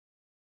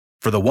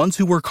For the ones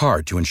who work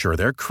hard to ensure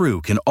their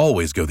crew can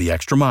always go the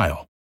extra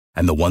mile,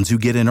 and the ones who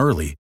get in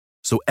early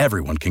so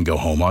everyone can go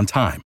home on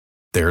time,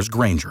 there's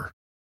Grainger,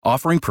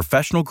 offering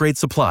professional-grade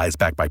supplies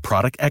backed by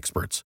product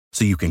experts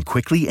so you can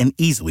quickly and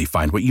easily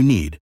find what you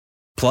need.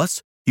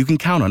 Plus, you can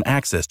count on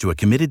access to a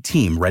committed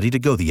team ready to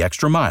go the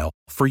extra mile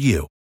for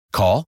you.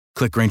 Call,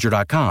 click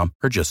Grainger.com,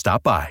 or just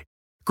stop by.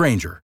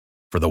 Grainger,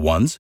 for the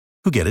ones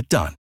who get it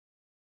done.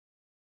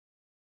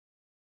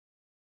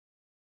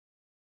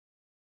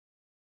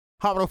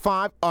 Hot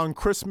 105 on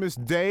Christmas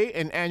Day,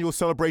 an annual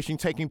celebration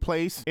taking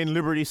place in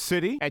Liberty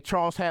City at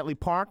Charles Hadley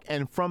Park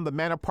and from the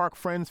Manor Park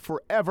Friends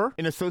Forever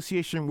in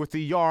association with the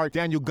Yard.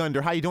 Daniel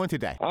Gunder, how you doing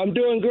today? I'm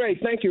doing great.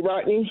 Thank you,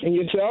 Rodney. And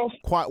yourself?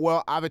 Quite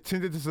well. I've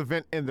attended this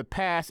event in the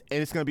past,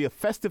 and it's going to be a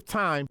festive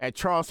time at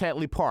Charles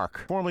Hadley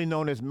Park, formerly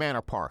known as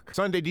Manor Park.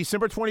 Sunday,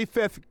 December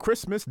 25th,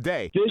 Christmas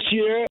Day. This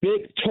year,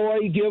 big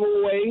toy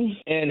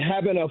giveaway and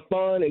having a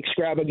fun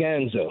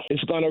extravaganza.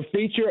 It's going to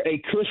feature a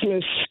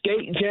Christmas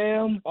skate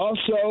jam.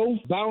 Also,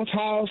 bounce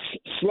house,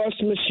 slush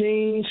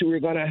machines. We're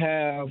going to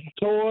have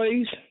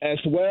toys as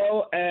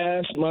well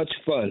as much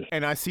fun.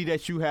 And I see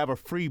that you have a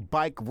free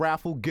bike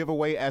raffle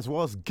giveaway as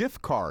well as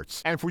gift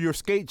cards. And for your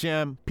skate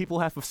jam, people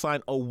have to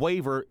sign a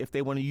waiver if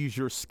they want to use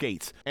your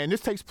skates. And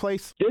this takes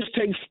place? This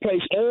takes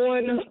place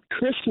on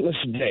Christmas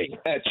Day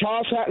at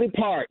Charles Hadley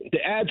Park.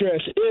 The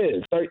address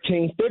is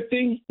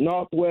 1350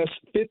 Northwest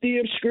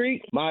 50th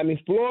Street, Miami,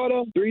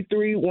 Florida,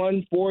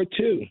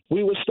 33142.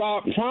 We will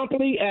start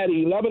promptly at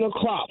 11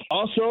 o'clock.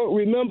 Also,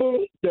 remember,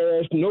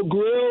 there's no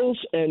grills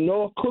and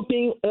no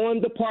cooking on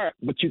the park,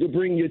 but you can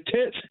bring your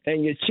tents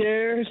and your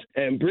chairs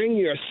and bring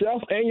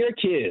yourself and your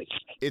kids.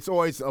 It's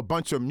always a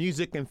bunch of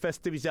music and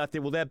festivities out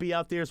there. Will that be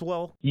out there as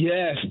well?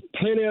 Yes,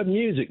 plenty of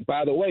music.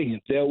 By the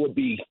way, there would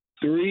be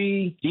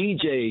 3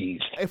 DJs.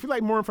 If you'd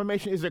like more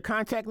information, is there a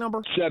contact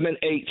number?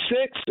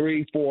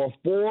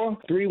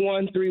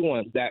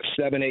 786-344-3131. That's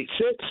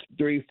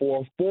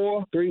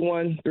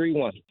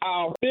 786-344-3131.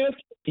 Our 5th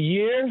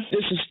year.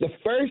 This is the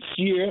first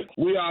year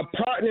we are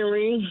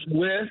partnering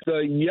with the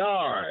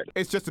Yard.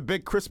 It's just a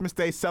big Christmas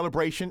Day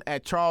celebration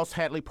at Charles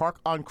Hadley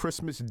Park on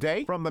Christmas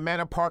Day. From the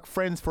Manor Park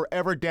Friends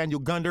Forever, Daniel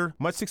Gunder.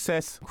 Much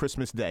success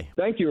Christmas Day.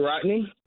 Thank you, Rodney.